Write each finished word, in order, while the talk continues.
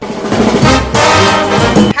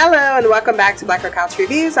welcome back to Black Girl Couch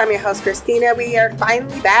Reviews. I'm your host, Christina. We are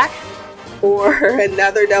finally back for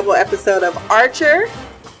another double episode of Archer.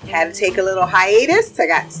 Had to take a little hiatus. I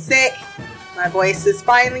got sick. My voice is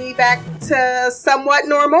finally back to somewhat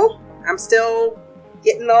normal. I'm still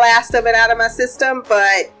getting the last of it out of my system,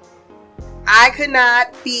 but I could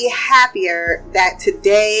not be happier that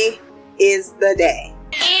today is the day.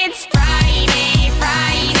 It's Friday,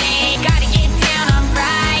 gotta get down on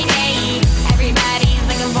Friday. Everybody's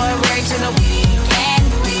looking forward to the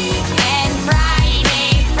weekend.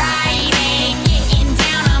 Friday, getting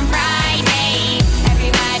down on Friday.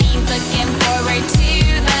 Everybody's looking forward to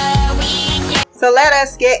the weekend. So let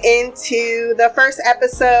us get into the first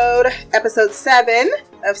episode 7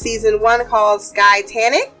 of season 1, called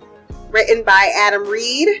Skytanic, written by Adam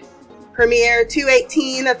Reed. Premiere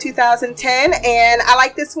 2/18 of 2010, and I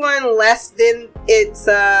like this one less than its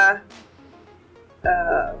what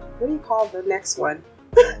do you call the next one?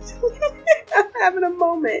 I'm having a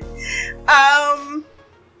moment.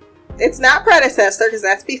 It's not predecessor, because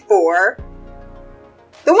that's before.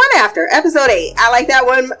 The one after, episode 8. I like that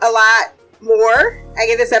one a lot more. I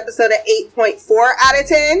give this episode an 8.4 out of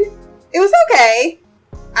 10. It was okay.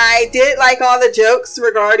 I did like all the jokes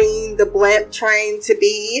regarding the blimp trying to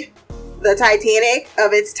be the Titanic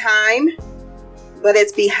of its time, but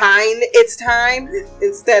it's behind its time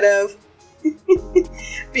instead of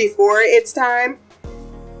before its time.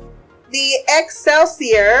 The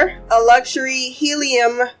Excelsior, a luxury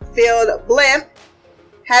helium-filled blimp,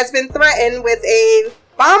 has been threatened with a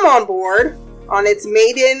bomb on board on its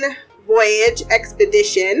maiden voyage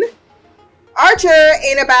expedition. Archer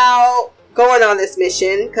ain't about going on this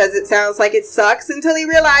mission because it sounds like it sucks until he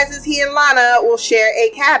realizes he and Lana will share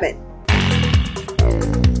a cabin.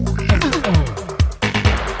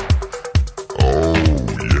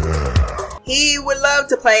 He would love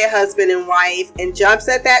to play a husband and wife and jumps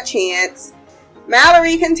at that chance.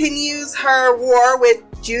 Mallory continues her war with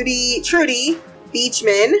Trudy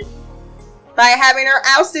Beachman by having her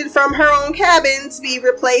ousted from her own cabin to be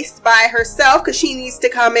replaced by herself, because she needs to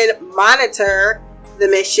come and monitor the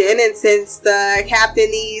mission. And since the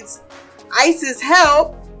captain needs Ice's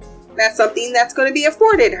help, that's something that's going to be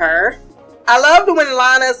afforded her. I loved when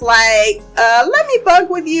Lana's like, let me bunk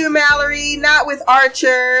with you, Mallory, not with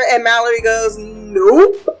Archer. And Mallory goes,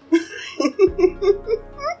 nope.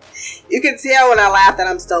 You can tell when I laugh that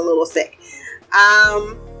I'm still a little sick.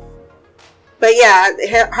 But yeah,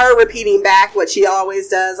 her repeating back what she always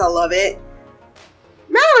does, I love it.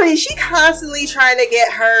 Mallory, she constantly trying to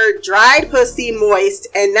get her dried pussy moist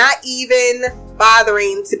and not even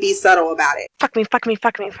bothering to be subtle about it. Fuck me.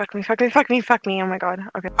 Oh my god.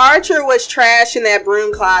 Okay. Archer was trash in that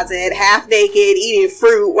broom closet, half naked, eating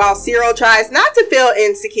fruit, while Cyril tries not to feel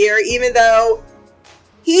insecure, even though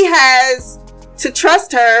he has to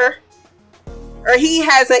trust her, or he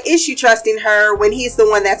has an issue trusting her when he's the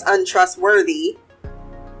one that's untrustworthy.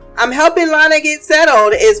 I'm helping Lana get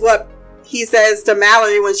settled, is what he says to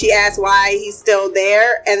Mallory when she asks why he's still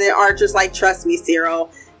there. And then Archer's like, trust me, Cyril,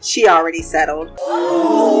 she already settled.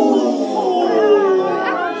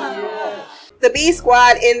 The B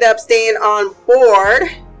Squad end up staying on board,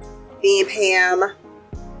 being Pam,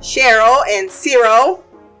 Cheryl, and Cyril.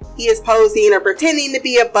 He is posing or pretending to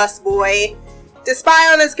be a busboy to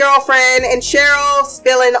spy on his girlfriend, and Cheryl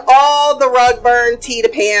spilling all the rug burn tea to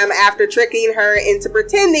Pam after tricking her into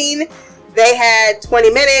pretending they had 20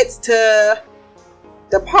 minutes to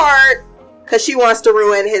depart because she wants to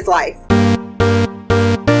ruin his life.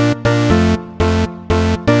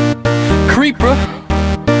 Creeper.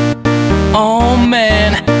 Oh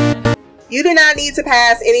man. You do not need to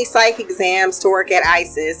pass any psych exams to work at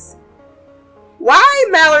ISIS. Why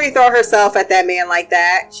Mallory throw herself at that man like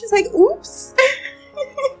that? She's like, oops.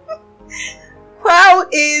 Kraut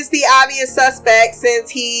is the obvious suspect since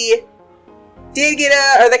he did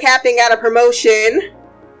the captain got a promotion.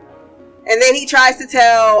 And then he tries to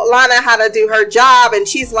tell Lana how to do her job, and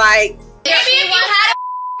she's like, if you had a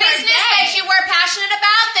business that you were passionate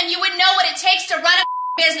about, then you would know what it takes to run a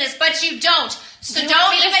business, but you don't. So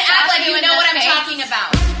don't even act like you know what I'm talking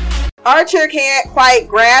about. Archer can't quite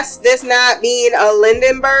grasp this not being a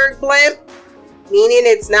Lindenberg blimp, meaning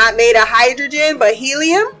it's not made of hydrogen but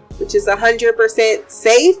helium, which is 100%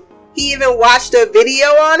 safe. He even watched a video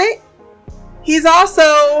on it. He's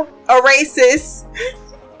also a racist,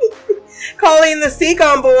 calling the Sikh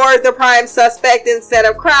on board the prime suspect instead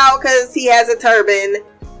of Kraut because he has a turban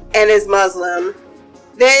and is Muslim.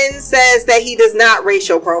 Then says that he does not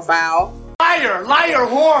racial profile. Liar,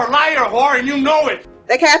 whore, and you know it.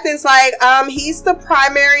 The captain's like, he's the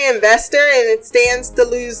primary investor and it stands to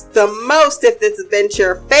lose the most if this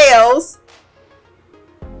venture fails.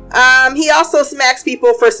 He also smacks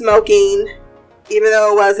people for smoking, even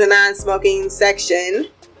though it was a non-smoking section.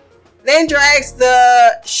 Then drags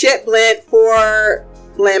the shit blimp for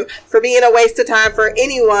being a waste of time for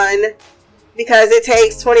anyone because it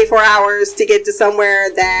takes 24 hours to get to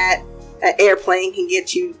somewhere that an airplane can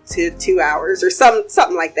get you to 2 hours or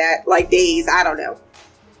something like that, like days, I don't know.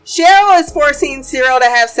 Cheryl is forcing Cyril to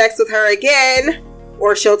have sex with her again,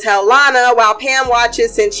 or she'll tell Lana, while Pam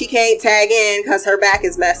watches since she can't tag in because her back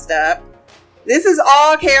is messed up. This is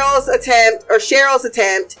all Cheryl's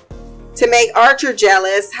attempt to make Archer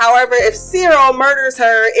jealous. However, if Cyril murders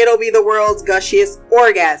her, it'll be the world's gushiest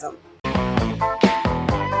orgasm.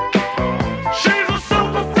 She's a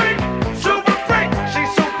super freak,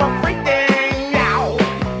 she's super freaking out.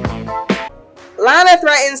 Lana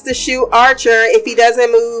threatens to shoot Archer if he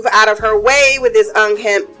doesn't move out of her way with his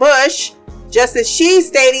unkempt bush. Just as she's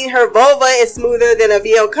stating her vulva is smoother than a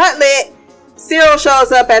veal cutlet, Cyril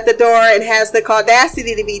shows up at the door and has the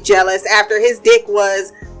audacity to be jealous after his dick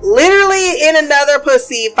was literally in another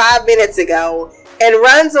pussy 5 minutes ago and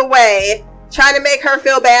runs away, trying to make her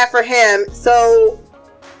feel bad for him. So,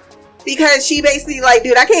 because she basically like,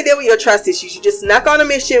 dude, I can't deal with your trust issues. You just snuck on a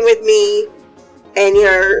mission with me and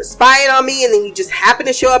you're spying on me and then you just happen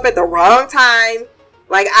to show up at the wrong time.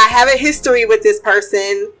 Like, I have a history with this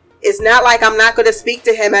person. It's not like I'm not going to speak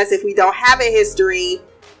to him as if we don't have a history,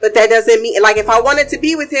 but that doesn't mean, like, if I wanted to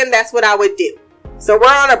be with him, that's what I would do. So we're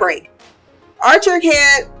on a break. Archer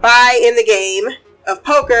can't buy in the game of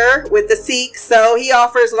poker with the Sikh, so he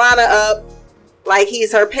offers Lana up like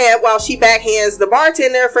he's her pimp while she backhands the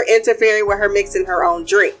bartender for interfering with her mixing her own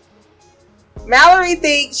drink. Mallory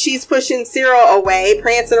thinks she's pushing Cyril away,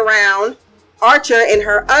 prancing around Archer in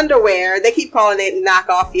her underwear. They keep calling it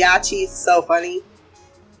knockoff Yachi. So funny.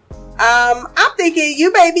 I'm thinking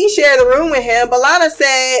you maybe share the room with him, but Lana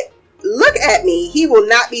said, look at me, he will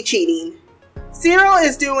not be cheating. Cyril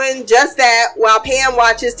is doing just that while Pam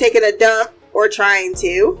watches taking a dump or trying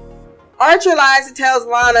to. Archer lies and tells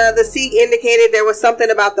Lana the Sikh indicated there was something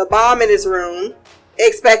about the bomb in his room,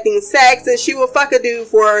 expecting sex, and she will fuck a dude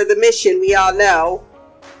for the mission, we all know.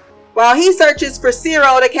 While he searches for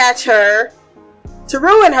Cyril to catch her, to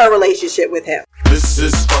ruin her relationship with him. This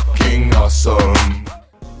is fucking awesome.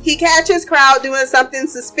 He catches Crowd doing something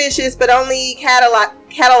suspicious, but only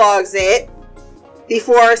catalogs it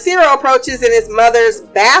before Cyril approaches in his mother's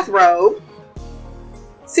bathrobe.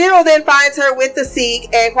 Cyril then finds her with the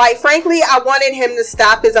Sikh, and quite frankly, I wanted him to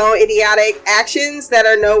stop his own idiotic actions that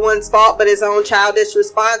are no one's fault but his own childish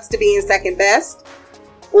response to being second best,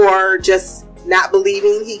 or just not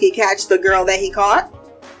believing he could catch the girl that he caught.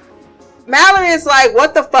 Mallory is like,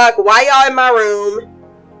 what the fuck, why y'all in my room?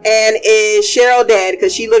 And is Cheryl dead?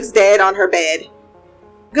 Because she looks dead on her bed.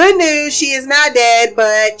 Good news, she is not dead,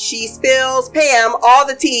 but she spills Pam all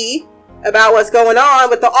the tea about what's going on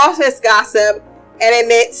with the office gossip and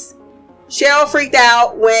admits Cheryl freaked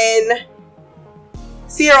out when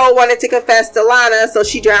Cyril wanted to confess to Lana, so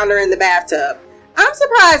she drowned her in the bathtub. I'm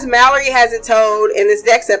surprised Mallory hasn't told in this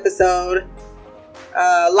next episode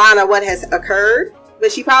Lana what has occurred,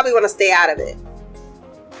 but she probably want to stay out of it.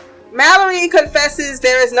 Mallory confesses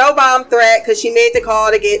there is no bomb threat because she made the call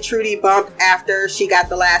to get Trudy bumped after she got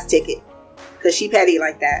the last ticket. Because she petty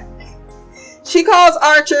like that. She calls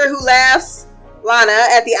Archer, who laughs Lana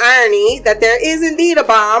at the irony that there is indeed a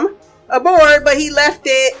bomb aboard, but he left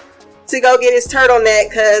it to go get his turtleneck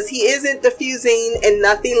because he isn't defusing and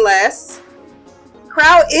nothing less.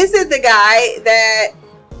 Crowd isn't the guy that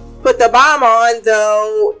put the bomb on,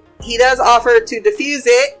 though he does offer to defuse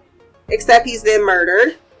it, except he's then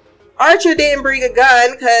murdered. Archer didn't bring a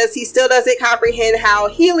gun because he still doesn't comprehend how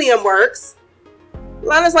helium works.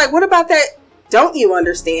 Lana's like, what about that? Don't you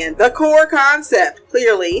understand? The core concept,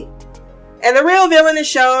 clearly. And the real villain is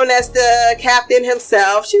shown as the captain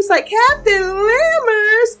himself. She was like, Captain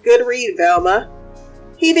Lammers. Good read, Velma.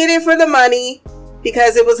 He did it for the money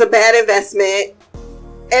because it was a bad investment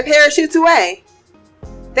and parachutes away.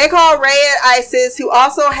 They call Ray at ISIS, who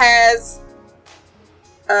also has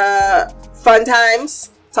fun times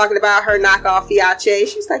talking about her knockoff fiancé.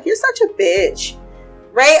 She's like, you're such a bitch.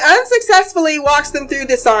 Ray unsuccessfully walks them through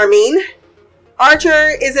disarming.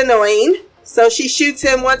 Archer is annoying, so she shoots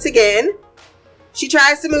him once again. She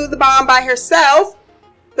tries to move the bomb by herself,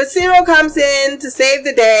 but Cyril comes in to save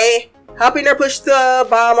the day, helping her push the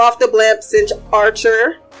bomb off the blimp since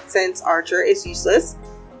Archer is useless.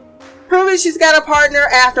 Proving she's got a partner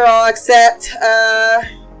after all, except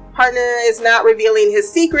partner is not revealing his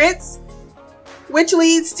secrets. Which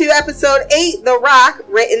leads to episode 8, The Rock,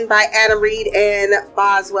 written by Adam Reed and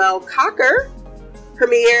Boswell Cocker.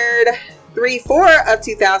 Premiered 3/4 of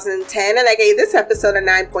 2010, and I gave this episode a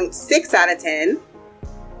 9.6 out of 10.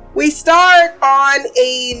 We start on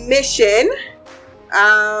a mission.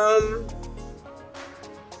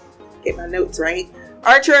 Get my notes right.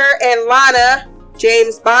 Archer and Lana,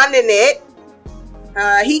 James Bonding it.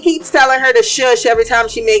 He keeps telling her to shush every time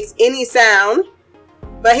she makes any sound.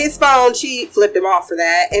 But his phone, she flipped him off for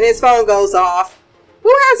that. And his phone goes off.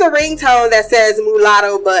 Who has a ringtone that says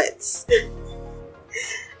mulatto butts?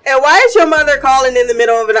 And why is your mother calling in the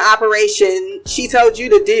middle of an operation she told you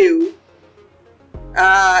to do?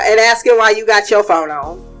 And asking why you got your phone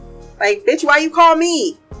on. Like, bitch, why you call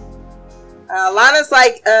me? Lana's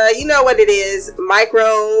like, you know what it is.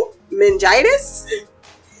 Micromeningitis?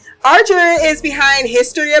 Archer is behind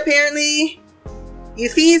history, apparently.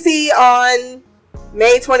 Uffizi on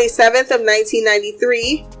May 27th of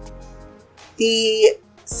 1993. The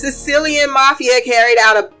Sicilian Mafia carried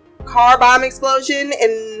out a car bomb explosion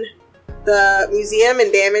in the museum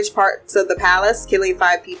and damaged parts of the palace, killing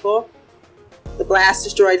 5 people. The blast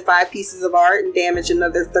destroyed 5 pieces of art and damaged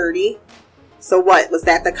another 30. So what? Was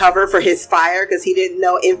that the cover for his fire? Because he didn't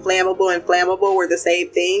know inflammable and flammable were the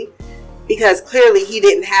same thing? Because clearly he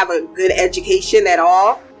didn't have a good education at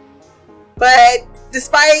all. But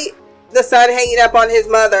despite the son hanging up on his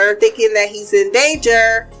mother, thinking that he's in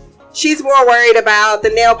danger, she's more worried about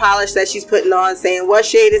the nail polish that she's putting on, saying, what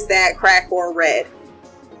shade is that, crack or red?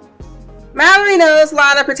 Mallory knows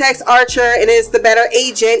Lana protects Archer and is the better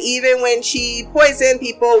agent, even when she poisoned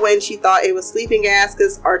people when she thought it was sleeping gas,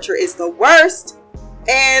 because Archer is the worst.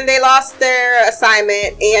 And they lost their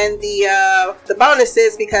assignment and the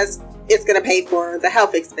bonuses because it's going to pay for the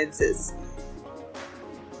health expenses.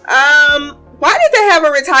 Why did they have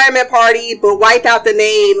a retirement party but wipe out the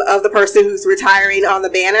name of the person who's retiring on the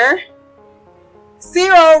banner?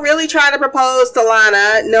 Zero really trying to propose to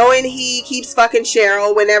Lana, knowing he keeps fucking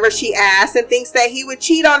Cheryl whenever she asks, and thinks that he would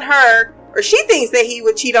cheat on her, or she thinks that he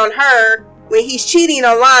would cheat on her when he's cheating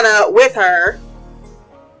on Lana with her.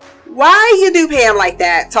 Why you do Pam like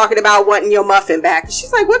that, talking about wanting your muffin back?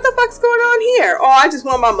 She's like, what the fuck's going on here? Oh, I just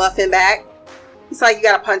want my muffin back. It's like you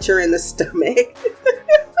gotta punch her in the stomach.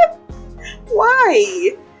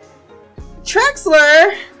 Why?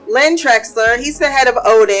 Trexler, Len Trexler, he's the head of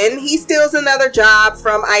Odin. He steals another job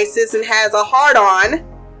from ISIS and has a hard-on,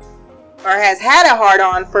 or has had a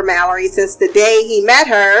hard-on for Mallory since the day he met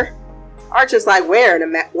her. Archer's like, where?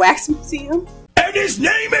 In a wax museum? And his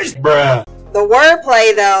name is Bruh. The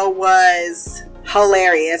wordplay, though, was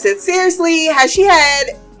hilarious. And seriously, has she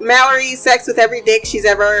had Mallory sex with every dick she's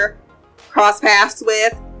ever crossed paths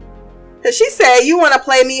with? Does she say, you want to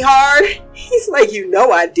play me hard? He's like, you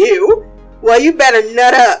know I do. Well, you better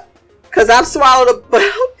nut up, because I've swallowed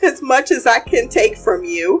about as much as I can take from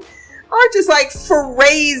you. Archer's like,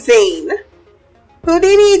 phrasing.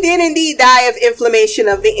 Houdini did indeed die of inflammation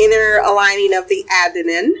of the inner aligning of the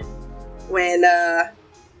abdomen when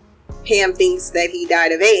Pam thinks that he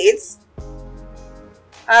died of AIDS.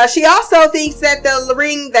 She also thinks that the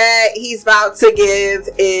ring that he's about to give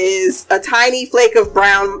is a tiny flake of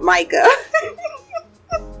brown mica.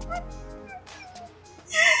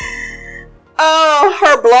 Oh,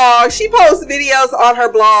 her blog. She posts videos on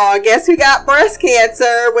her blog. Guess who got breast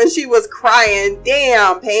cancer when she was crying?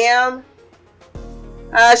 Damn, Pam.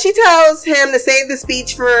 She tells him to save the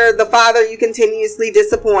speech for the father you continuously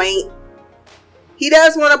disappoint. He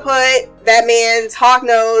does want to put that man's hawk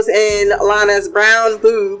nose in Lana's brown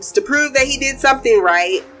boobs to prove that he did something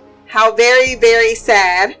right. How very, very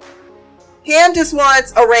sad. Pam just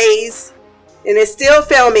wants a raise and is still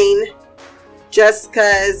filming just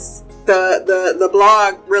because the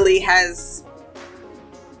blog really is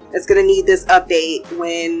going to need this update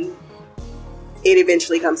when it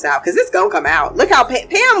eventually comes out, because it's going to come out. Look how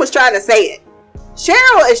Pam was trying to say it.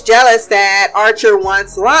 Cheryl is jealous that Archer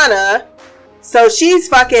wants Lana, so she's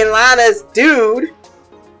fucking Lana's dude,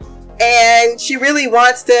 and she really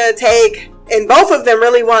wants to take, and both of them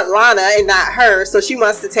really want Lana and not her, so she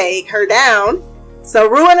wants to take her down. So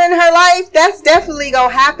ruining her life, that's definitely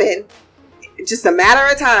gonna happen. It's just a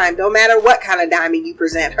matter of time. Don't matter what kind of diamond you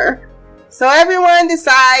present her. So everyone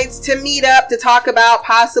decides to meet up to talk about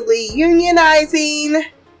possibly unionizing.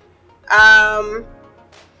 The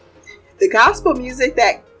gospel music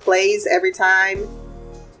that plays every time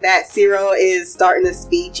that Cyril is starting a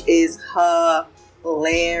speech is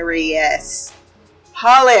hilarious.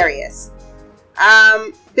 Hilarious.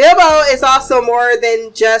 Bilbo is also more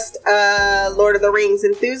than just a Lord of the Rings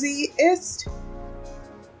enthusiast.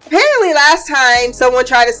 Apparently last time someone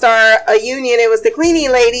tried to start a union, it was the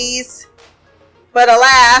cleaning ladies. But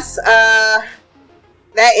alas,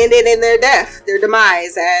 that ended in their death, their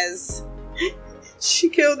demise, as She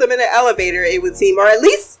killed them in an elevator, it would seem, or at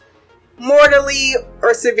least mortally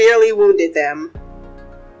or severely wounded them.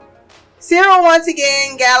 Cyril once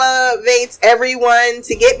again gallivates everyone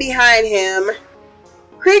to get behind him.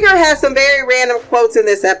 Krieger has some very random quotes in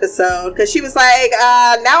this episode, because she was like,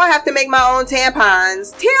 now I have to make my own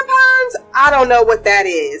tampons. Tampons? I don't know what that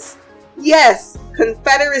is. Yes,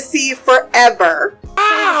 Confederacy forever.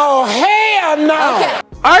 Oh, hell no! Okay.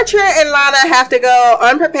 Archer and Lana have to go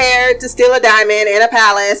unprepared to steal a diamond in a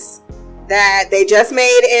palace that they just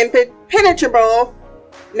made impenetrable,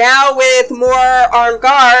 now with more armed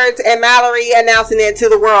guards, and Mallory announcing it to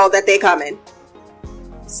the world that they coming.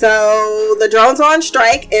 So the drones are on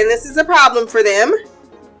strike, and this is a problem for them.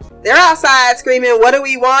 They're outside screaming, what do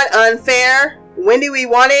we want? Unfair. When do we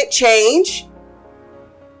want it? Change.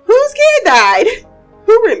 Whose kid died?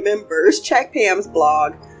 Who remembers? Check Pam's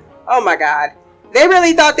blog. Oh my god. They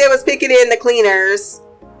really thought they was picking in the cleaners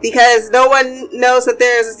because no one knows that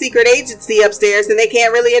there's a secret agency upstairs and they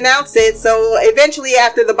can't really announce it. So eventually,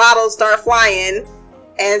 after the bottles start flying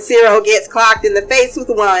and Cyril gets clocked in the face with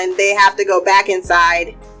one, they have to go back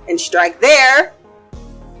inside and strike there.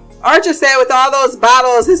 Archer said with all those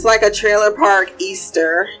bottles, it's like a trailer park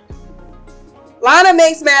Easter. Lana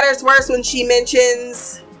makes matters worse when she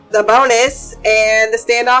mentions the bonus, and the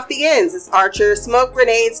standoff begins as Archer smoke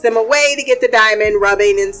grenades them away to get the diamond,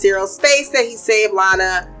 rubbing in Cyril's face that he saved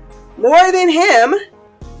Lana more than him.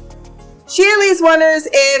 She at least wonders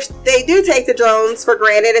if they do take the drones for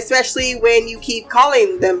granted, especially when you keep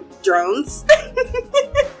calling them drones.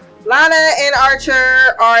 Lana and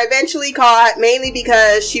Archer are eventually caught, mainly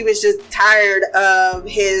because she was just tired of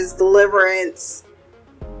his deliverance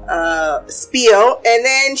spiel, and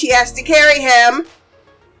then she has to carry him.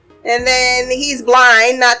 And then he's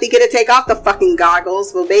blind, not thinking to take off the fucking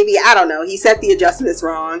goggles. Well, maybe, I don't know. He set the adjustments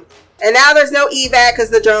wrong. And now there's no evac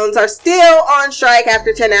because the drones are still on strike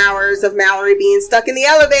after 10 hours of Mallory being stuck in the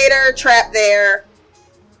elevator, trapped there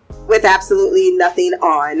with absolutely nothing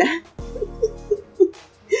on.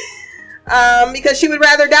 Because she would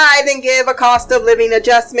rather die than give a cost of living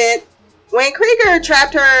adjustment. When Krieger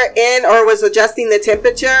trapped her in or was adjusting the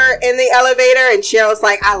temperature in the elevator, and Cheryl's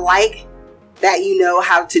like, I like that you know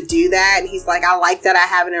how to do that. And he's like, I like that I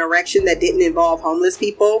have an erection that didn't involve homeless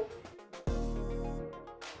people.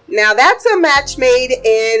 Now that's a match made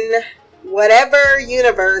in whatever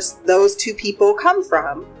universe those two people come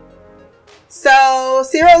from. So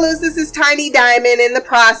Cyril loses his tiny diamond in the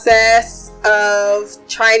process of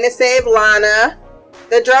trying to save Lana.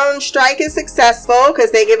 The drone strike is successful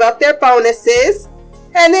because they give up their bonuses.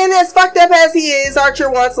 And then, as fucked up as he is,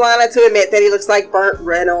 Archer wants Lana to admit that he looks like Burt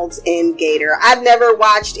Reynolds in Gator. I've never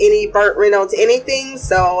watched any Burt Reynolds anything,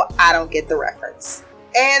 so I don't get the reference.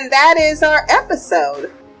 And that is our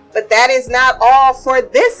episode. But that is not all for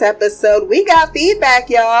this episode. We got feedback,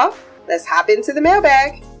 y'all. Let's hop into the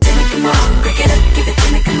mailbag.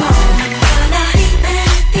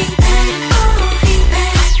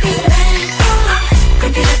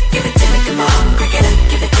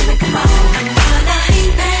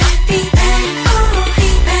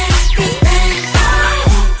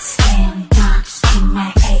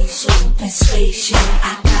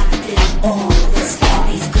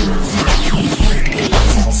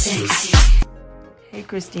 Hey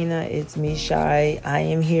Christina, it's me, Shy. I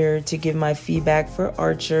am here to give my feedback for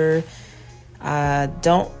Archer. I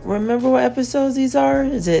don't remember what episodes these are.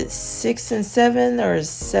 Is it 6 and 7 or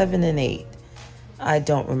 7 and 8? I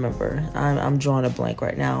don't remember. I'm drawing a blank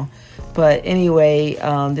right now. But anyway,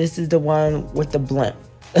 this is the one with the blimp.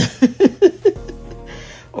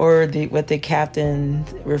 Or what the captain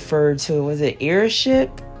referred to, was it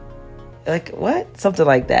airship? Like what? Something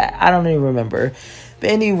like that. I don't even remember. But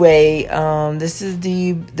anyway, this is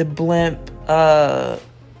the blimp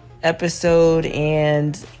episode,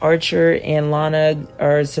 and Archer and Lana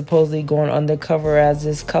are supposedly going undercover as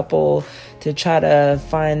this couple to try to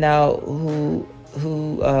find out who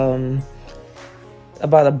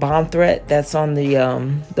about a bomb threat that's on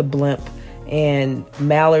the blimp. And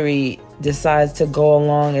Mallory decides to go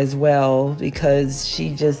along as well because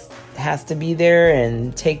she just has to be there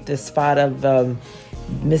and take the spot of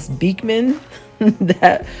Miss Beekman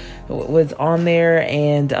that was on there.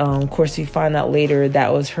 And of course we find out later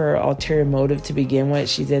that was her ulterior motive to begin with.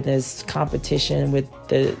 She's in this competition with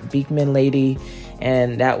the Beekman lady,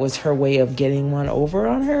 and that was her way of getting one over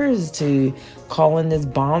on her, is to call in this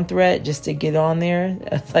bomb threat just to get on there.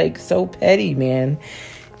 That's like so petty, man.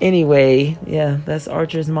 Anyway, yeah, that's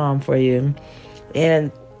Archer's mom for you.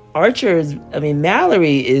 And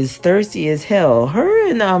Mallory is thirsty as hell. Her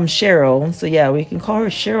and Cheryl, so yeah, we can call her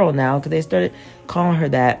Cheryl now because they started calling her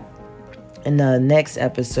that in the next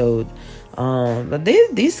episode. But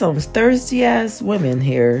these some thirsty ass women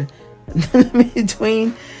here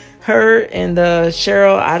between her and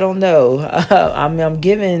Cheryl. I don't know. I'm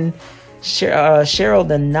giving Cheryl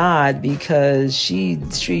the nod because she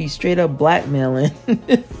straight up blackmailing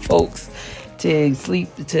folks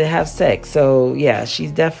to have sex. So yeah,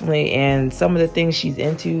 she's definitely, and some of the things she's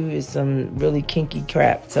into is some really kinky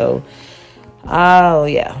crap. So oh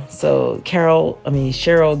yeah, so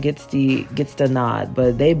Cheryl gets the nod,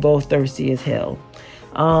 but they both thirsty as hell.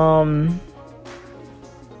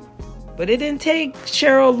 But it didn't take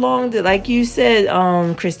Cheryl long to, like you said,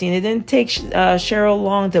 Christine, it didn't take Cheryl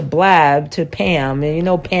long to blab to Pam. And you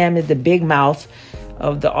know Pam is the big mouth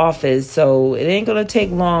of the office, so it ain't gonna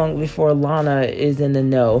take long before Lana is in the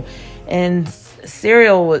know. And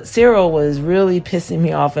Cyril was really pissing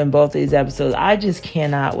me off in both of these episodes. I just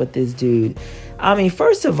cannot with this dude. I mean,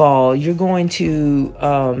 first of all, you're going to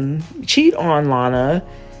cheat on Lana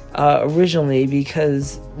originally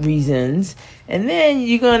because reasons, and then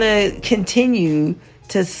you're gonna continue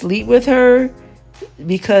to sleep with her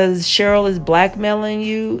because Cheryl is blackmailing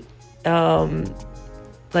you.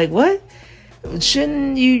 Like what?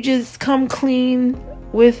 Shouldn't you just come clean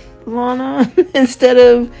with Lana instead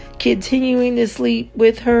of continuing to sleep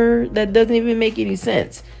with her? That doesn't even make any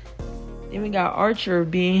sense. Then we got Archer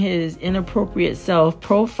being his inappropriate self,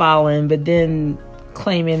 profiling, but then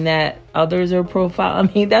claiming that others are profiling.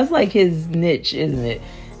 I mean, that's like his niche, isn't it?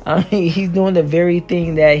 I mean, he's doing the very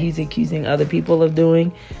thing that he's accusing other people of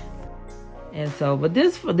doing. And so, but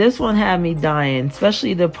this one had me dying,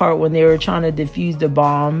 especially the part when they were trying to defuse the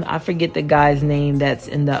bomb. I forget the guy's name that's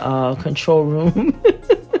in the control room.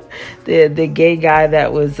 the gay guy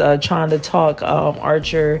that was trying to talk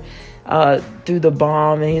Archer through the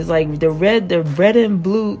bomb, and he's like the red and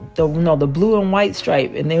blue, the blue and white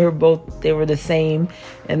stripe, and they were the same.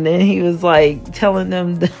 And then he was like telling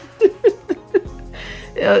them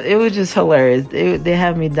it was just hilarious. They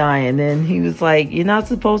had me dying. And then he was like, you're not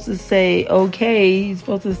supposed to say okay, you're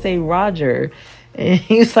supposed to say Roger. And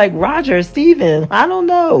he was like, Roger, Steven, I don't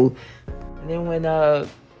know. And then when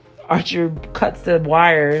Archer cuts the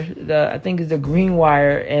wire, I think it's the green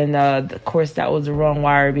wire, and of course that was the wrong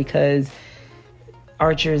wire because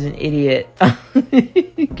Archer is an idiot,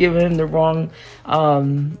 giving him the wrong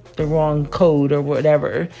code or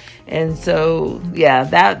whatever. And so yeah,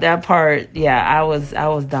 that part, yeah, I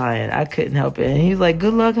was dying. I couldn't help it. And he's like,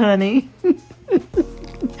 good luck, honey.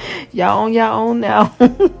 Y'all on your own now.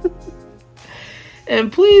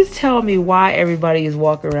 And please tell me why everybody is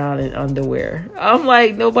walking around in underwear. I'm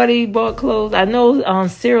like, nobody bought clothes. I know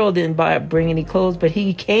Cyril didn't bring any clothes, but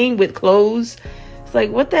he came with clothes. It's like,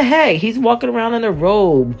 what the heck? He's walking around in a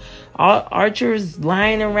robe. Archer's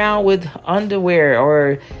lying around with underwear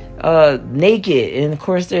or naked. And of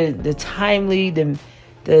course, the timely, the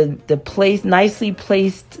nicely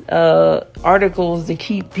placed articles to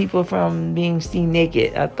keep people from being seen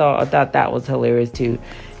naked. I thought that was hilarious too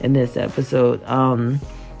in this episode.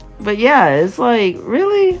 But yeah, it's like,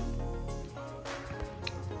 really?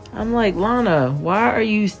 I'm like, Lana, why are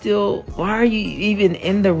you even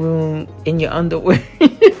in the room in your underwear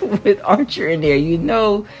with Archer in there? You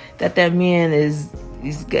know that man is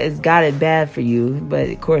got it bad for you. But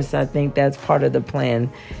of course, I think that's part of the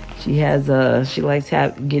plan. She likes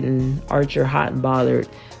getting Archer hot and bothered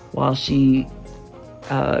while she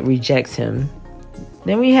rejects him.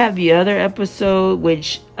 Then we have the other episode,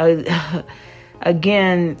 which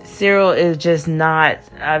again, Cyril is just not.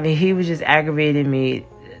 I mean, he was just aggravating me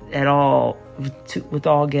at all with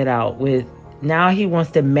all get out. With now he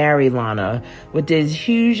wants to marry Lana with this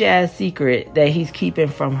huge ass secret that he's keeping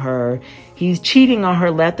from her. He's cheating on her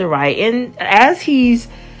left and right, and as he's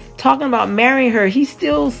talking about marrying her, he's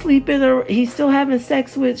still sleeping or he's still having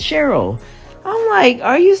sex with Cheryl. I'm like,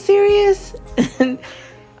 are you serious?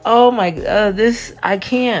 Oh my, I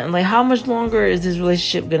can't. Like, how much longer is this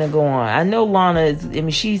relationship gonna go on? I know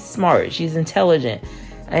Lana she's smart, she's intelligent,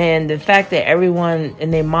 and the fact that everyone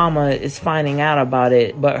and their mama is finding out about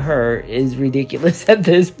it but her is ridiculous at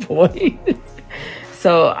this point.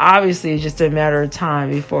 So obviously it's just a matter of time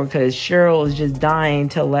because Cheryl is just dying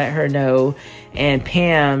to let her know, and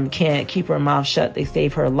Pam can't keep her mouth shut to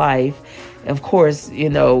save her life. Of course,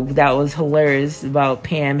 that was hilarious about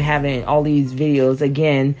Pam having all these videos.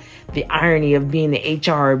 Again, the irony of being the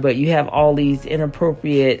HR, but you have all these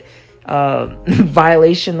inappropriate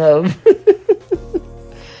violation of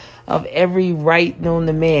of every right known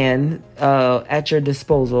to man at your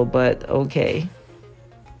disposal. But okay.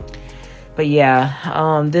 But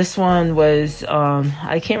yeah, this one was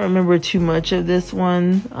I can't remember too much of this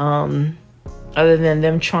one. other than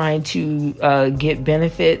them trying to get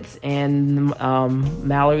benefits, and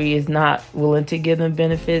Mallory is not willing to give them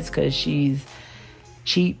benefits because she's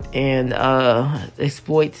cheap and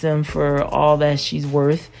exploits them for all that she's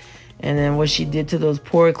worth. And then what she did to those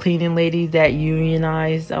poor cleaning ladies that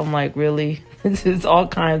unionized, I'm like, really? This is all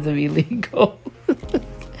kinds of illegal.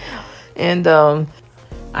 And the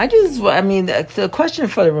question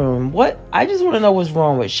for the room, I just want to know what's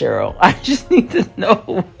wrong with Cheryl. I just need to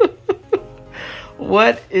know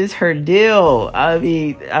what is her deal. I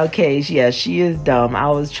mean, okay, yeah, she is dumb. I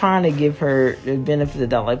was trying to give her the benefit of the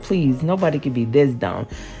doubt, like, please, nobody could be this dumb.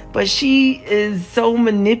 But she is so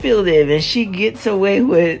manipulative, and she gets away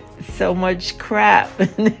with so much crap.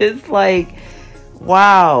 And it's like,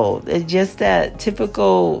 wow, it's just that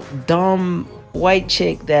typical dumb white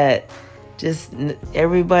chick that just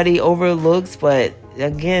everybody overlooks. But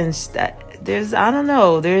again,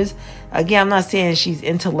 I'm not saying she's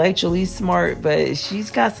intellectually smart, but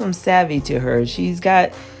she's got some savvy to her. She's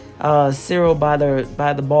got Cyril by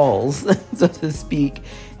the balls, so to speak.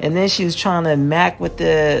 And then she was trying to mac with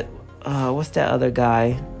the what's that other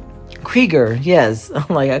guy? Krieger, yes.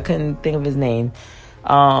 Like, I couldn't think of his name.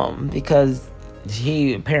 Because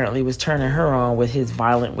he apparently was turning her on with his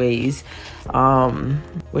violent ways.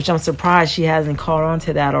 Which I'm surprised she hasn't caught on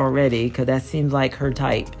to that already, because that seems like her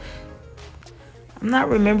type. I'm not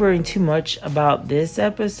remembering too much about this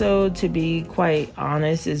episode, to be quite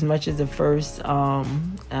honest, as much as the first. But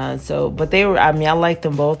I liked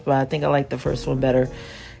them both, but I think I liked the first one better,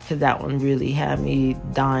 because that one really had me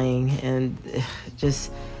dying, and it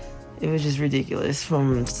was just ridiculous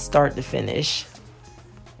from start to finish.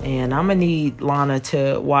 And I'm gonna need Lana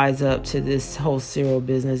to wise up to this whole Cyril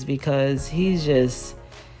business, because he's just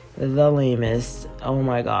the lamest. Oh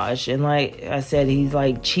my gosh. And like I said, he's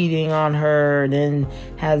like cheating on her, and then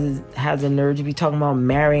has a nerve to be talking about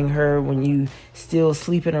marrying her when you still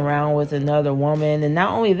sleeping around with another woman. And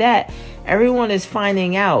not only that, everyone is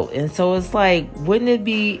finding out. And so it's like, wouldn't it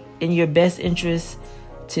be in your best interest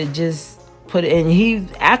to just put it in? He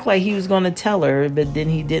act like he was going to tell her, but then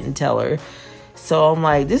he didn't tell her. So I'm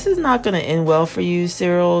like, this is not going to end well for you,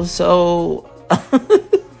 Cyril. So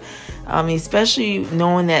I mean, especially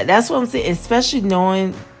knowing that's what I'm saying, especially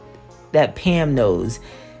knowing that Pam knows.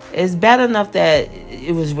 It's bad enough that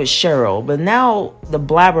it was with Cheryl, but now the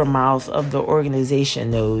blabbermouth of the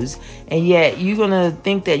organization knows, and yet you're going to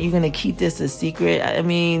think that you're going to keep this a secret. I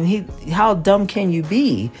mean, how dumb can you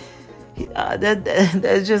be?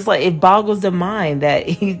 That's just like, it boggles the mind that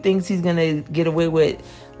he thinks he's going to get away with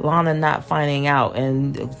Lana not finding out.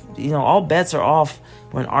 And, all bets are off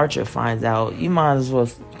when Archer finds out. You might as well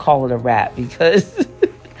call it a wrap, because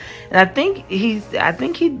and I think he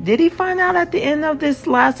did he find out at the end of this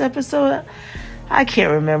last episode? I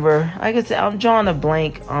can't remember. Like I said, I'm drawing a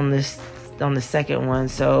blank on the second one.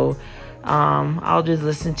 So I'll just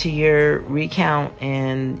listen to your recount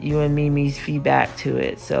and you and Mimi's feedback to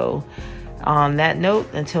it. So on that note,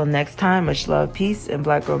 until next time, much love, peace, and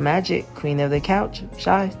Black Girl Magic, Queen of the Couch,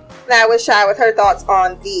 Shy. That was Shy with her thoughts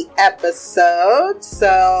on the episode.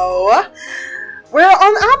 So we're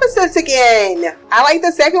on opposites again. I like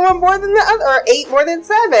the second one more than the other, or 8 more than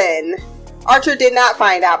 7. Archer did not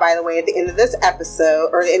find out, by the way, at the end of this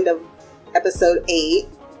episode, or the end of episode 8.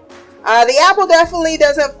 The apple definitely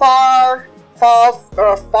doesn't fall far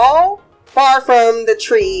from the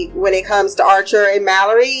tree when it comes to Archer and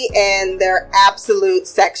Mallory and their absolute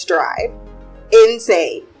sex drive.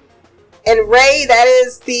 Insane. And Ray, that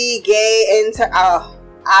is the gay intern.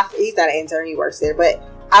 He's not an intern, he works there, but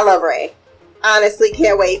I love Ray. Honestly,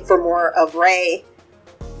 can't wait for more of Ray.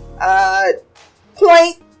 Fair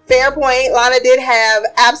point. Lana did have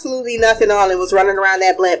absolutely nothing on and was running around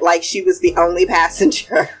that blimp like she was the only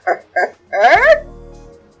passenger.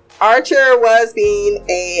 Archer was being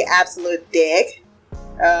a absolute dick.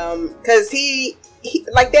 Because he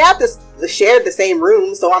they have to share the same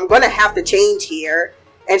room, so I'm going to have to change here.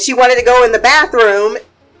 And she wanted to go in the bathroom,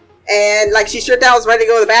 and she stripped out, was ready to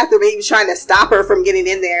go to the bathroom, and he was trying to stop her from getting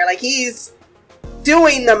in there. He's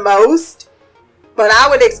doing the most, but I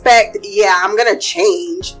would expect, I'm gonna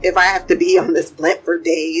change if I have to be on this blimp for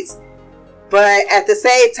days. But at the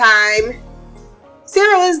same time,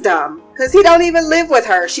 Cyril is dumb, because he don't even live with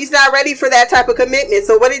her. She's not ready for that type of commitment.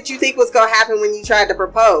 So what did you think was gonna happen when you tried to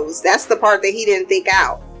propose? That's the part that he didn't think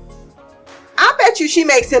out. I bet you she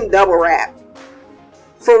makes him double rap.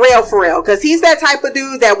 For real. Because he's that type of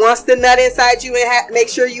dude that wants to nut inside you and make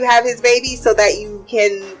sure you have his baby so that you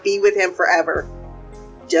can be with him forever.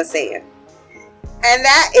 Just saying. And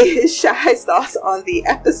that is Shy's thoughts on the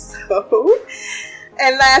episode.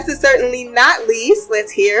 And last and certainly not least,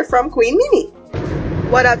 let's hear from Queen Mimi.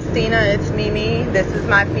 What up, Stina? It's Mimi. This is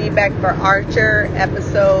my feedback for Archer,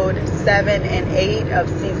 episode 7 and 8 of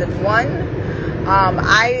season 1.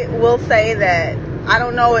 I will say that I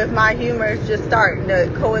don't know if my humor is just starting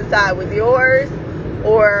to coincide with yours,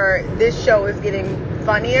 or this show is getting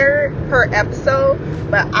funnier per episode,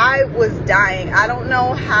 but I was dying. I don't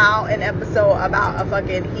know how an episode about a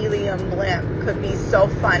fucking helium blimp could be so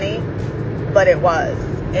funny, but it was.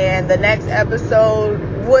 And the next episode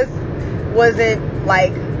wasn't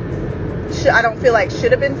like, I don't feel like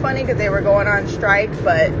should have been funny because they were going on strike,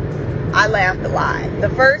 but I laughed a lot. The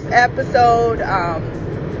first episode,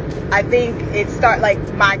 I think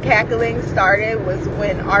my cackling started was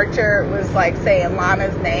when Archer was like saying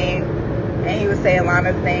Lana's name, and he was saying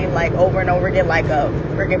Lana's name like over and over again like a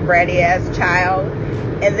freaking bratty ass child.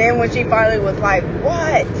 And then when she finally was like,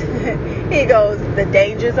 what? He goes, the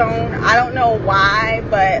danger zone. I don't know why,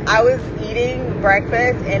 but I was eating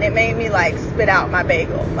breakfast and it made me like spit out my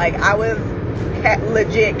bagel. Like I was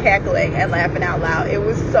legit cackling and laughing out loud. It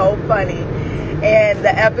was so funny. And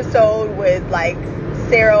the episode with like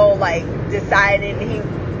Cyril like deciding he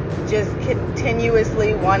just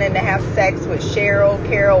continuously wanting to have sex with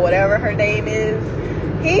Carol, whatever her name is.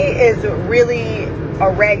 He is really a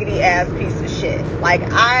raggedy ass piece of shit. Like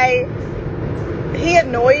he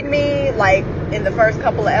annoyed me like in the first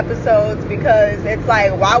couple of episodes because it's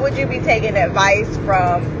like, why would you be taking advice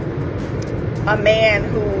from a man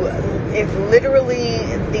who is literally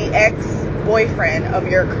the ex-boyfriend of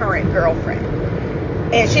your current girlfriend,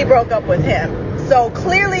 and she broke up with him? So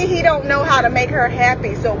clearly he don't know how to make her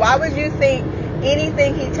happy. So why would you think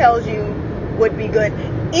anything he tells you would be good?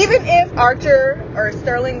 Even if Archer or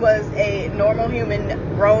Sterling was a normal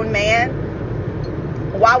human grown man,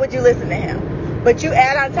 why would you listen to him? But you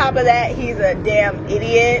add on top of that, he's a damn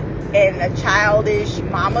idiot and a childish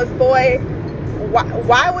mama's boy.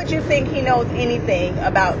 Why would you think he knows anything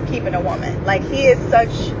about keeping a woman? Like, he is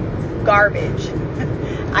such garbage.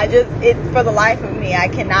 For the life of me, I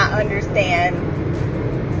cannot understand.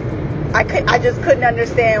 I just couldn't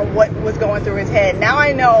understand what was going through his head. Now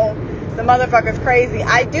I know the motherfucker's crazy.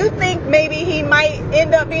 I do think maybe he might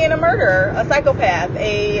end up being a murderer, a psychopath,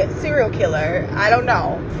 a serial killer. I don't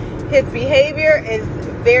know. His behavior is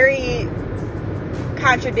very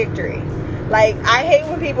contradictory. Like, I hate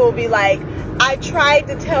when people will be like, I tried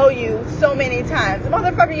to tell you so many times.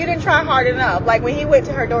 Motherfucker, you didn't try hard enough. Like, when he went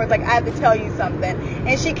to her door, it's like, I have to tell you something.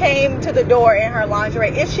 And she came to the door in her lingerie.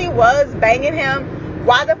 If she was banging him,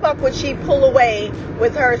 why the fuck would she pull away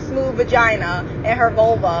with her smooth vagina and her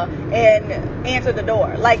vulva and answer the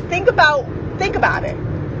door? Like, think about it.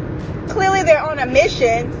 Clearly they're on a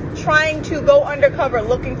mission trying to go undercover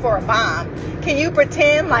looking for a bomb. Can you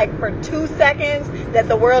pretend like for 2 seconds that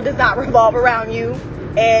the world does not revolve around you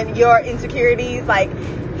and your insecurities? Like,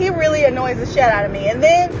 he really annoys the shit out of me. And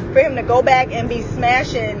then for him to go back and be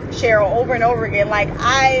smashing Cheryl over and over again, like,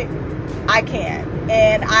 I can't.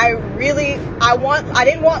 And I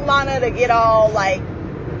didn't want Lana to get all like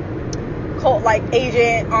cult like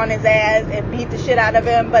agent on his ass and beat the shit out of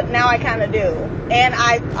him, but now I kind of do. And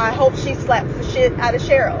I hope she slaps the shit out of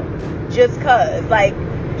Cheryl, just cause like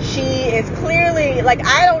she is clearly like,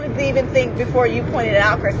 I don't even think before you pointed it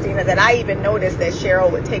out, Christina, that I even noticed that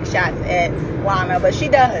Cheryl would take shots at Lana, but she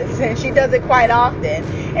does, and she does it quite often.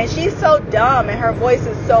 And she's so dumb and her voice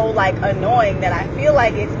is so like annoying that I feel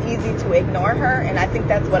like it's easy to ignore her, and I think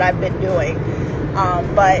that's what I've been doing.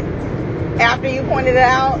 But after you pointed it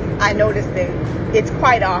out, I noticed that it's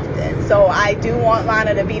quite often. So I do want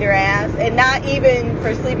Lana to beat her ass, and not even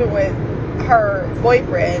for sleeping with her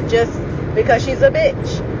boyfriend, just because she's a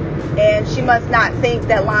bitch. And she must not think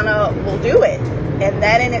that Lana will do it. And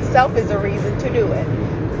that in itself is a reason to do it.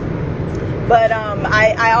 But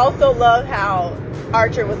I also love how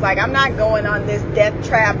Archer was like, I'm not going on this death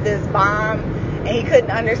trap, this bomb. And he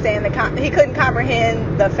couldn't understand he couldn't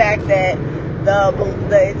comprehend the fact that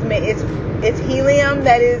it's helium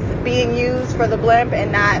that is being used for the blimp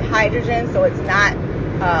and not hydrogen, so it's not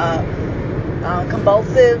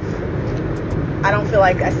convulsive. I don't feel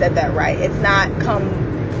like I said that right. It's not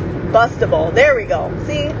combustible. There we go.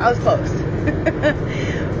 See, I was close.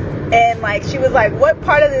 And like, she was like, what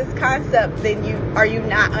part of this concept then are you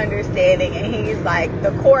not understanding? And he's like,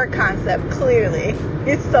 the core concept, clearly.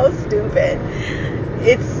 It's so stupid.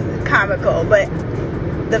 It's comical, but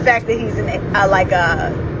the fact that he's like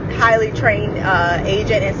a highly trained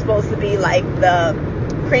agent and supposed to be like the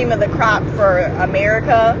cream of the crop for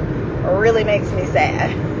America really makes me sad.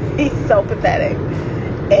 He's so pathetic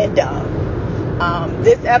and dumb.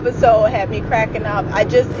 This episode had me cracking up.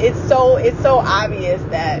 It's so obvious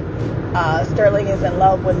that Sterling is in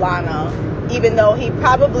love with Lana, even though he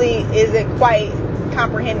probably isn't quite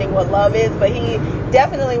comprehending what love is, but he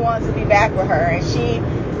definitely wants to be back with her. And she,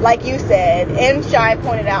 like you said, and Shy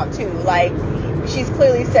pointed out too, like, she's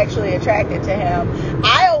clearly sexually attracted to him.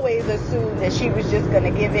 I always assumed that she was just going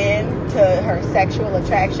to give in to her sexual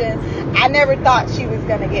attraction. I never thought she was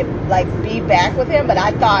going to be back with him, but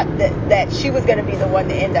I thought that she was going to be the one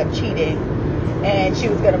to end up cheating, and she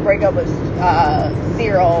was going to break up with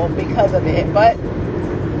Zero because of it. But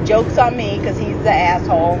joke's on me, because he's the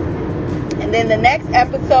asshole. And then the next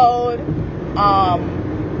episode,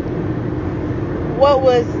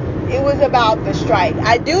 it was about the strike.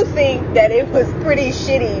 I do think that it was pretty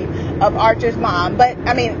shitty of Archer's mom, but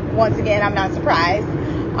I mean, once again, I'm not surprised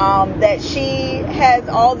that she has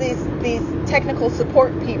all these technical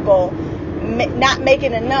support people not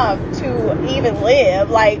making enough to even live.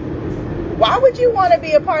 Like, why would you want to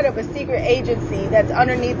be a part of a secret agency that's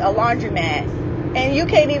underneath a laundromat and you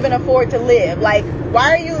can't even afford to live? Like,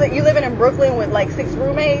 why are you living in Brooklyn with like 6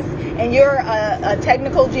 roommates and you're a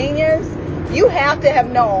technical genius? You have to have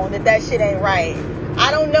known that shit ain't right.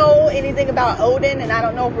 I don't know anything about Odin, and I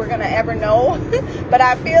don't know if we're gonna ever know, but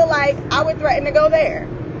I feel like I would threaten to go there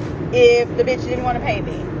if the bitch didn't want to pay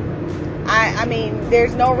me. I mean,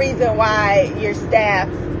 there's no reason why your staff,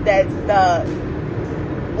 that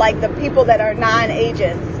the people that are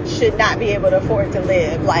non-agents, should not be able to afford to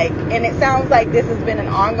live. Like, and it sounds like this has been an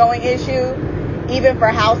ongoing issue, even for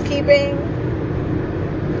housekeeping,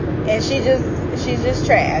 and she's just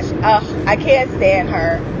trash. Ugh, I can't stand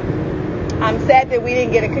her. I'm sad that we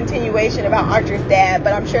didn't get a continuation about Archer's dad,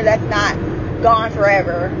 but I'm sure that's not gone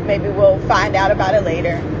forever. Maybe we'll find out about it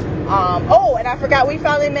later. Oh, and I forgot, we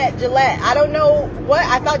finally met Gillette. I don't know what,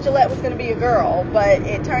 I thought Gillette was going to be a girl, but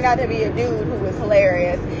it turned out to be a dude who was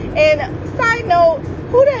hilarious. And side note,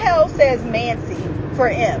 who the hell says Mancy for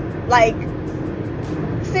M? Like,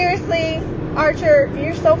 seriously, Archer,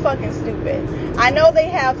 you're so fucking stupid. I know they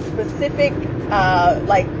have specific, I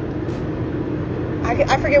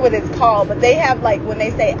forget what it's called, but they have, like, when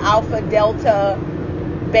they say alpha, delta,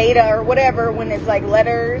 beta, or whatever, when it's like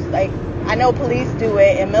letters, like, I know police do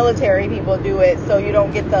it and military people do it, so you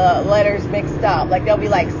don't get the letters mixed up. Like, they'll be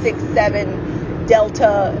like 6, 7,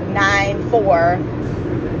 delta, 9, 4,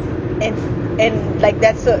 and like,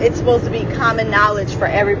 that's, so it's supposed to be common knowledge for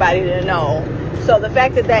everybody to know. So the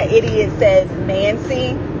fact that idiot said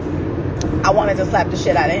Nancy, I wanted to slap the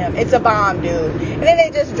shit out of him. It's a bomb, dude. And then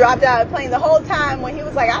they just dropped out of the plane. The whole time when he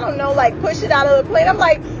was like, I don't know, like, push it out of the plane, I'm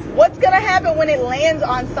like, what's gonna happen when it lands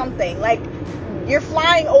on something? Like, you're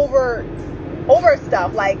flying over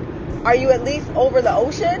stuff. Like, are you at least over the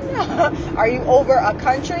ocean? Are you over a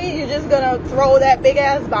country? You're just gonna throw that big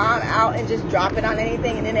ass bomb out and just drop it on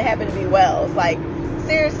anything, and then it happened to be Wells. Like,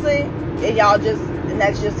 seriously? And y'all just, and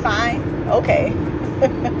that's just fine? Okay.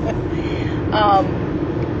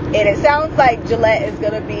 And it sounds like Gillette is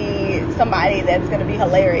going to be somebody that's going to be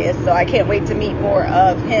hilarious. So I can't wait to meet more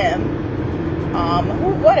of him.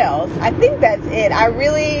 What else? I think that's it. I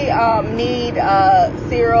really need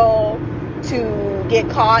Cyril to get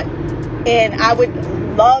caught. And I would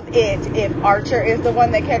love it if Archer is the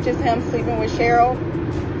one that catches him sleeping with Cheryl.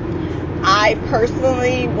 I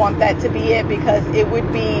personally want that to be it, because it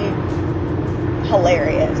would be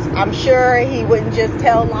hilarious. I'm sure he wouldn't just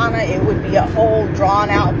tell Lana. It would be a whole drawn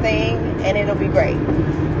out thing, and it'll be great.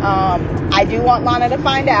 I do want Lana to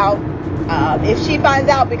find out. If she finds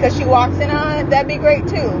out because she walks in on it, that'd be great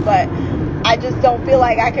too, but I just don't feel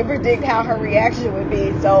like I can predict how her reaction would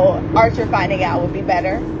be, so Archer finding out would be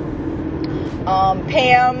better.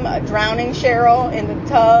 Pam drowning Cheryl in the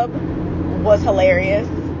tub was hilarious.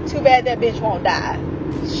 Too bad that bitch won't die.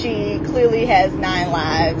 She clearly has 9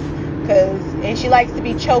 lives. And she likes to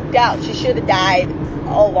be choked out. She should have died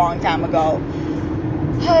a long time ago.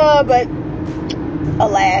 But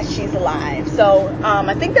alas, she's alive. So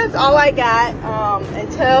I think that's all I got.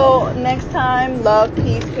 Until next time, love,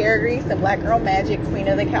 peace, hair grease, and Black Girl Magic, Queen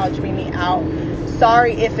of the Couch, meet me out.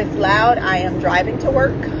 Sorry if it's loud. I am driving to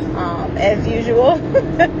work as usual.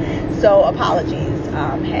 So apologies.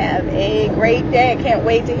 Have a great day. I can't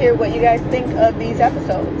wait to hear what you guys think of these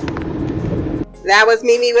episodes. That was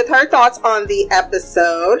Mimi with her thoughts on the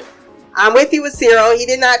episode. I'm with you with Cyril. He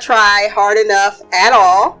did not try hard enough at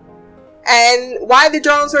all. And why the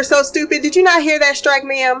drones were so stupid, did you not hear that, Strike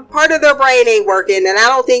Ma'am? Part of their brain ain't working, and I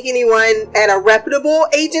don't think anyone at a reputable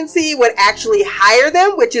agency would actually hire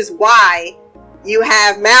them, which is why you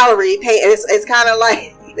have Mallory pay. It's kind of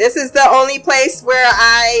like, this is the only place where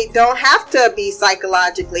I don't have to be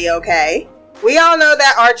psychologically okay. We all know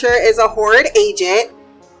that Archer is a horrid agent.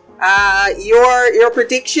 Your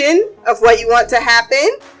prediction of what you want to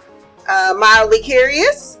happen, mildly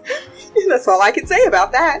curious. That's all I can say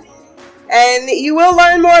about that. And you will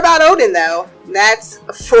learn more about Odin, though. That's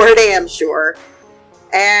for damn sure.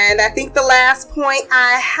 And I think the last point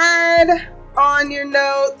I had on your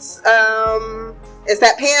notes is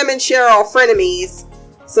that Pam and Cheryl are frenemies.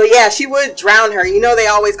 So yeah, she would drown her. You know they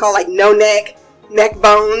always call like no neck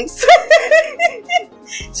bones.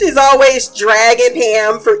 She's always dragging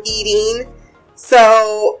Pam for eating.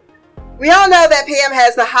 So we all know that Pam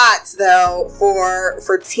has the hots though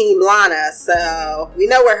for Team Lana. So we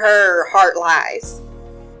know where her heart lies.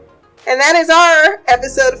 And that is our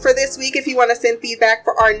episode for this week. If you want to send feedback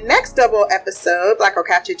for our next double episode,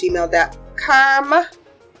 blackgirlcouch@gmail.com.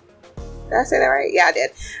 Did I say that right? Yeah, I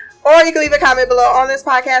did. Or you can leave a comment below on this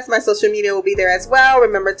podcast. My social media will be there as well.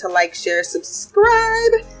 Remember to like, share,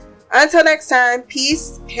 subscribe. Until next time,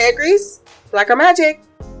 peace, hair grease, black girl magic.